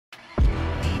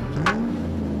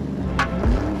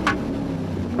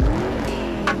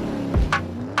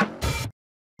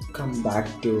Welcome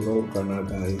back to road runner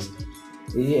guys.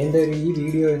 എൻ്റെ ഈ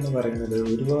video എന്ന് പറയുന്നത്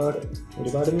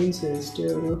ഒരുപാട് മീൻസ് ജസ്റ്റ്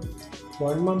ഒരു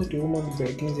 1 month 2 month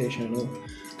ബ്രേക്കിന് ശേഷമാണ്.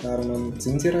 കാരണം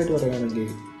സിൻസിയറായിട്ട് പറയുകയാണെങ്കിൽ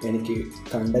എനിക്ക്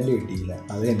കണ്ടൻറ്റ് കിട്ടിയില്ല,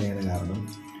 അത് തന്നെയാണ് കാരണം.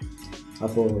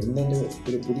 അപ്പോൾ ഇന്നെൻ്റെ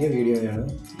ഒരു പുതിയ വീഡിയോയാണ്.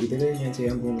 ഇതിൽ ഞാൻ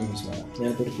ചെയ്യാൻ പോകുന്നതെന്ന് വെച്ചാൽ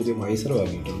ഞാനിപ്പോൾ ഒരു പുതിയ വൈസർ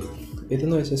വാങ്ങിയിട്ടുണ്ട്.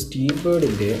 ഇതെന്ന് വെച്ചാൽ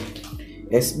സ്റ്റീൽബേർഡിൻ്റെ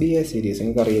SBA സീരീസ്,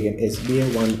 എനിക്കറിയാം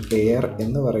SBA-1 എയർ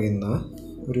എന്ന് പറയുന്ന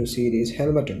ഒരു സീരീസ്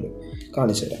ഹെൽമെറ്റ് ഉണ്ട്.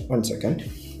 കാണിച്ചു തരാം, 1 second.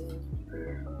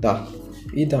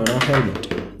 ഇതാണ് ആ ഹെൽമെറ്റ്.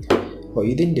 അപ്പോൾ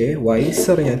ഇതിൻ്റെ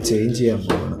വൈസർ ഞാൻ ചേഞ്ച് ചെയ്യാൻ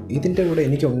പോവാണ്. ഇതിൻ്റെ കൂടെ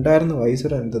എനിക്ക് ഉണ്ടായിരുന്ന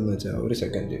വൈസർ എന്തെന്ന് വെച്ചാൽ, 1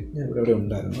 second, ഞാൻ ഇവിടെ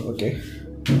ഉണ്ടായിരുന്നു. ഓക്കെ,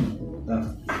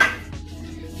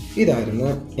 ഇതായിരുന്നു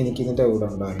എനിക്കിതിൻ്റെ കൂടെ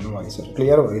ഉണ്ടായിരുന്ന വൈസർ,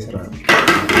 ക്ലിയർ വൈസറാണ്.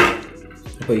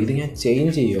 അപ്പോൾ ഇത് ഞാൻ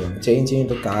ചേഞ്ച് ചെയ്യുകയാണ്. ചേഞ്ച്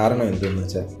ചെയ്യുമ്പോൾ കാരണം എന്തെന്ന്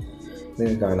വെച്ചാൽ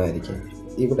നിങ്ങൾക്ക് കാണാതിരിക്കും,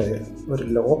 ഇവിടെ ഒരു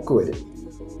ലോക്ക് വരും.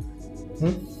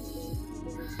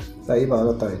 ഈ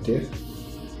ഭാഗത്തായിട്ട്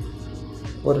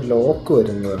ഒരു ലോക്ക്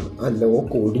വരുന്നതാണ്. ആ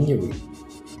ലോക്ക് ഒടിഞ്ഞു പോയി.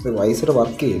 വൈസർ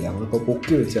വർക്ക് ചെയ്യില്ല. നമ്മളിപ്പോൾ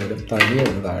പൊക്കി വെച്ചാലും തനിയെ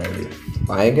ഒന്ന് താഴെ വരും.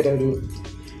 ഭയങ്കര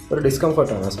ഒരു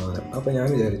ഡിസ്കംഫർട്ടാണ് ആ സാധനം. അപ്പോൾ ഞാൻ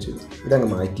വിചാരിച്ചു ഇതങ്ങ്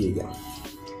മാറ്റി വയ്ക്കാം.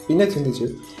 പിന്നെ ചിന്തിച്ചു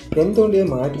എന്തുകൊണ്ട് ഞാൻ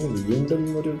മാറ്റി വീണ്ടും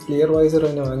ഒരു ക്ലിയർ വൈസർ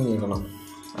തന്നെ വാങ്ങിക്കണം.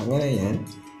 അങ്ങനെ ഞാൻ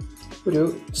ഒരു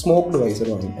സ്മോക്ക്ഡ് വൈസർ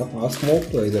വാങ്ങി. അപ്പോൾ ആ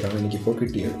സ്മോക്ക്ഡ് വൈസറാണ് എനിക്കിപ്പോൾ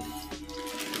കിട്ടിയത്.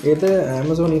 ഇത്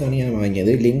ആമസോണിൽ നിന്നാണ് ഞാൻ വാങ്ങിയത്.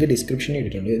 ലിങ്ക് ഡിസ്ക്രിപ്ഷനിൽ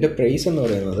ഇട്ടിട്ടുണ്ട്. ഇതിൻ്റെ പ്രൈസ് എന്ന്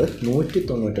പറയുന്നത്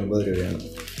 199 രൂപയാണ്.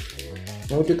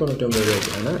 199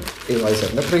 രൂപയ്ക്കാണ് ഈ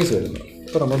വൈസറിൻ്റെ പ്രൈസ് വരുന്നത്.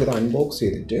 അപ്പോൾ നമുക്കിത് അൺബോക്സ്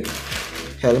ചെയ്തിട്ട്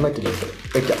ഹെൽമെറ്റിലിട്ട്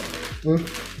വയ്ക്കാം.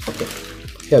 Okay,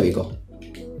 here we go.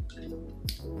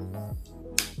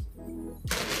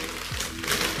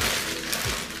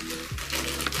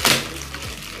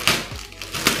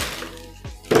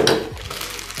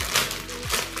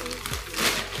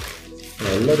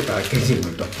 നല്ലൊരു പാക്കേജിങ്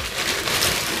കേട്ടോ,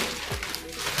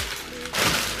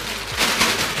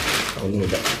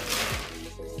 ഒന്നുമില്ല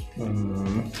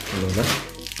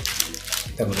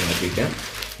ഇതങ്ങോട്ട് നോക്കിക്കാം.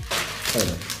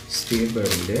 അതെ,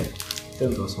 സ്റ്റീൽബേർഡിൻ്റെ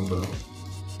ഇതെന്തോ സംഭവം,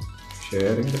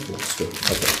 sharing the post.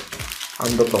 Okay,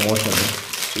 under പ്രൊമോഷനാണ്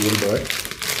Steelbird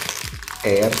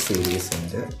air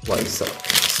സീരീസിൻ്റെ visor,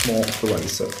 smoked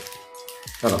visor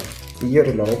ആണോ. ഈ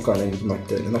ഒരു ലോക്കാണ് എനിക്ക്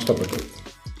മറ്റേ നഷ്ടപ്പെട്ടത്.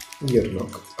 ഈ ഒരു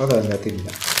ലോക്ക് അത് അതിനകത്തില്ല.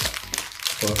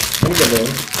 അപ്പോൾ എനിക്കത്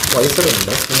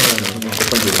വൈസറുണ്ട്, ഇങ്ങനെയാണ്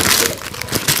ഓപ്പൺ ചെയ്തിട്ടുള്ളത്.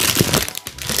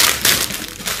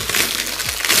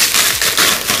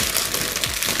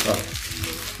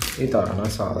 ഇതാണ്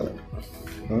സാധനം,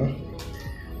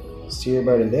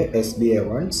 സ്റ്റീൽബേർഡിൻ്റെ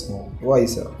SBA-1 സ്മോക്ക്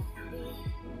വൈസർ.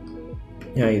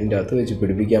 ഞാൻ ഇതിൻ്റെ അകത്ത് വെച്ച്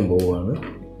പിടിപ്പിക്കാൻ പോവുകയാണ്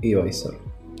ഈ വൈസർ.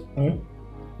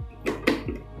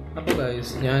 അപ്പോൾ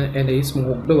ഗൈസ്, ഞാൻ എൻ്റെ ഈ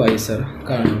സ്മോക്ക്ഡ് വൈസർ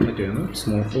കാണാൻ പറ്റുകയാണ്.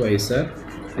 സ്മോക്ക്ഡ് വൈസർ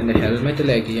എൻ്റെ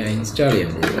ഹെൽമെറ്റിലേക്ക് ഞാൻ ഇൻസ്റ്റാൾ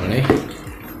ചെയ്യാൻ പോവുകയാണേ.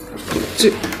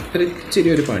 ഇച്ചിരി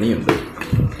ഒരു പണിയുണ്ട്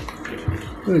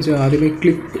എന്ന് വെച്ചാൽ, ആദ്യമേ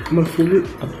ക്ലിപ്പ് നമ്മൾ ഫുൾ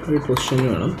അപ്പ് പൊസിഷനിൽ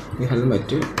വേണം ഈ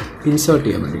ഹെൽമെറ്റ് ഇൻസേർട്ട്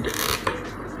ചെയ്യാൻ വേണ്ടിയിട്ട്.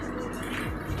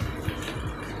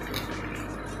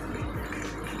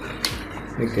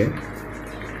 ഓക്കെ,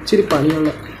 ഇച്ചിരി പണിയുള്ള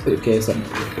ഒരു കേസാണ്.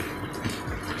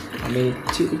 അങ്ങനെ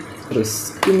ഇച്ചിരി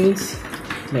റിസ്ക് മീൻസ്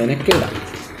മെനക്കേടാ,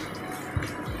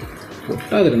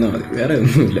 പൊട്ടാതിരുന്നാൽ മതി, വേറെ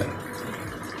ഒന്നുമില്ല.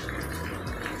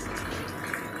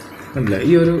 അല്ല,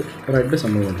 ഈ ഒരു റെഡ്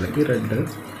സംഭവമുണ്ട്. ഈ റെഡ്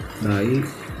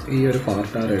ഈ ഒരു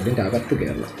പാർട്ട് ആ റെഡിൻ്റെ അകത്ത്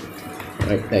കയറണം.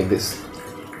 Right like this.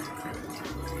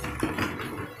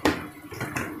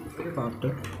 ഒരു പാർട്ട്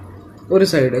ഒരു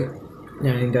സൈഡ്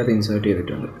ഞാൻ ഇതിൻ്റെ അകത്ത് ഇൻസേർട്ട്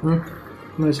ചെയ്തിട്ടുണ്ട്.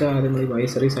 എന്ന് വെച്ചാൽ ആദ്യം നമ്മൾ ഈ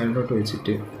വൈസർ ഈ സൈഡിലോട്ട്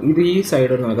വെച്ചിട്ട് ഈ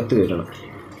സൈഡൊന്ന് അകത്ത് കയറണം.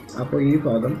 അപ്പോൾ ഈ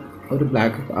ഭാഗം ഒരു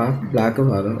ബ്ലാക്ക്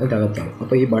ഭാഗം ഇതകത്താണ്.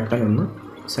 അപ്പോൾ ഈ ബട്ടൺ ഒന്ന്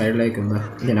സൈഡിലേക്ക് ഒന്ന്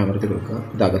ഞാൻ അമർത്തി കൊടുക്കുക,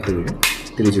 ഇതകത്ത് വീഴും,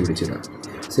 തിരിച്ച് പിടിച്ചിടുക,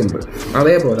 സിമ്പിൾ.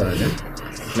 അതേപോലെ തന്നെ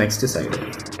നെക്സ്റ്റ് സൈഡ്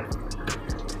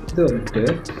ഇത് വന്നിട്ട്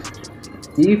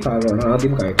ഈ ഭാഗമാണ്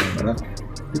ആദ്യം കയറ്റേണ്ടത്.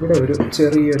 ഇവിടെ ഒരു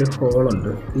ചെറിയൊരു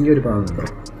ഹോളുണ്ട്, ഈ ഒരു ഭാഗമുണ്ടോ,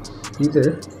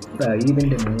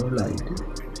 ഇതിൻ്റെ മുകളിലായിട്ട്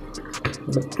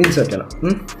ഇൻസേർട്ട്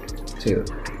ചെയ്യണം ചെയ്ത്.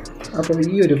 അപ്പോൾ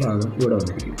ഈ ഒരു ഭാഗം ഇവിടെ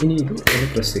വന്നിരിക്കും. ഇനി ഇത് ഒന്ന്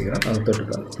പ്രസ് ചെയ്യുക, അകത്തോട്ട്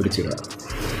പിടിച്ചിടുക,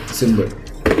 സിമ്പിൾ.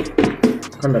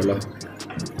 കണ്ടല്ലോ,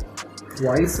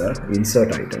 വൈസർ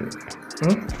ഇൻസേർട്ട് ആയിട്ടുണ്ട്.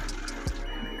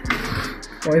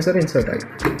 Visor ഇൻസേർട്ടായി,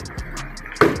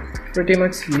 pretty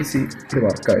much easy. ഇത്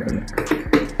വർക്കായിരുന്നു,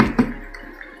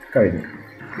 കഴിഞ്ഞു.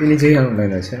 ഇനി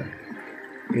ചെയ്യാനുള്ളതെന്ന് വെച്ചാൽ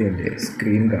ഇതിൻ്റെ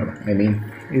സ്ക്രീൻ കാണാം.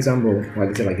 ഈ സംഭവം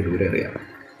വലിച്ചിളക്കി ദൂരെ അറിയാം.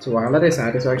 സോ വളരെ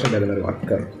സാറ്റിസ്ഫാക്ഷൻ തരുന്നൊരു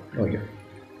വർക്കാണ്. ഓക്കെ,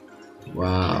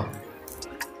 വാവ്,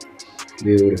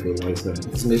 ബ്യൂട്ടിഫുൾ വൈസർ.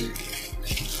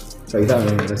 ഇതാണ്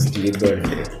നമ്മുടെ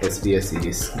സ്റ്റീൽബേർഡിൻ്റെ SBA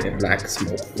series black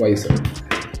smoke visor.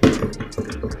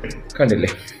 കണ്ടില്ലേ?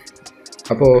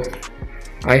 അപ്പോൾ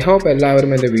ഐ ഹോപ്പ്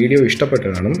എല്ലാവരും എൻ്റെ വീഡിയോ ഇഷ്ടപ്പെട്ട്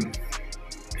കാണും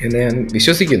എന്ന് ഞാൻ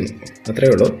വിശ്വസിക്കുന്നു.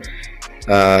 അത്രയേ ഉള്ളൂ.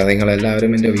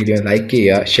 നിങ്ങളെല്ലാവരും എൻ്റെ വീഡിയോ ലൈക്ക്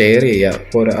ചെയ്യുക, ഷെയർ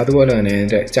ചെയ്യുക. അതുപോലെ തന്നെ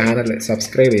എൻ്റെ ചാനൽ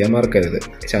സബ്സ്ക്രൈബ് ചെയ്യാൻ മറക്കരുത്.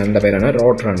 ചാനലിൻ്റെ പേരാണ്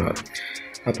റോഡ് റണ്ണർ.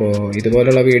 അപ്പോൾ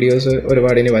ഇതുപോലുള്ള വീഡിയോസ്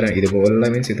ഒരുപാട് ഇനി വരാം. ഇതുപോലുള്ള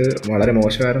മീൻസ് ഇത് വളരെ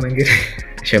മോശമായിരുന്നെങ്കിൽ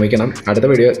ക്ഷമിക്കണം. അടുത്ത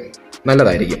വീഡിയോ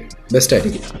നല്ലതായിരിക്കും,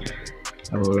 ബെസ്റ്റായിരിക്കും.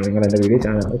 അപ്പോൾ നിങ്ങൾ എൻ്റെ വീഡിയോ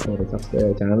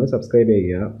ചാനൽ സബ്സ്ക്രൈബ്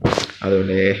ചെയ്യുക.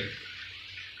 അതുപോലെ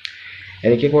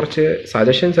എനിക്ക് കുറച്ച്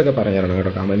സജഷൻസ് ഒക്കെ പറഞ്ഞു തരണം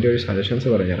കേട്ടോ. കമൻറ്റ് വഴി സജഷൻസ്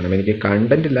പറഞ്ഞു തരണം. എനിക്ക്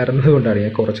കണ്ടൻറ് ഇല്ലായിരുന്നത് കൊണ്ടാണ്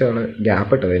ഞാൻ കുറച്ച് നാൾ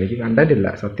ഗ്യാപ്പ് ഇട്ടത്. എനിക്ക് കണ്ടൻറ് ഇല്ല,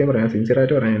 സത്യം പറയാം,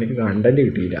 സിൻസിയറായിട്ട് പറയാൻ എനിക്ക് കണ്ടൻറ്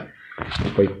കിട്ടിയില്ല.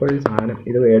 അപ്പോൾ ഇപ്പോൾ സാധനം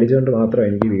ഇത് മേടിച്ചുകൊണ്ട് മാത്രമേ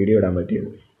എനിക്ക് വീഡിയോ ഇടാൻ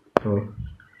പറ്റിയത്. അപ്പോൾ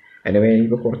എനിവേ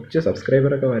എനിക്കിപ്പോൾ കുറച്ച്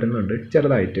സബ്സ്ക്രൈബറൊക്കെ വരുന്നുണ്ട്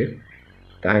ചെറുതായിട്ട്.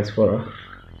 Thanks for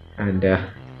and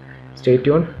stay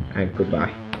tune and good bye.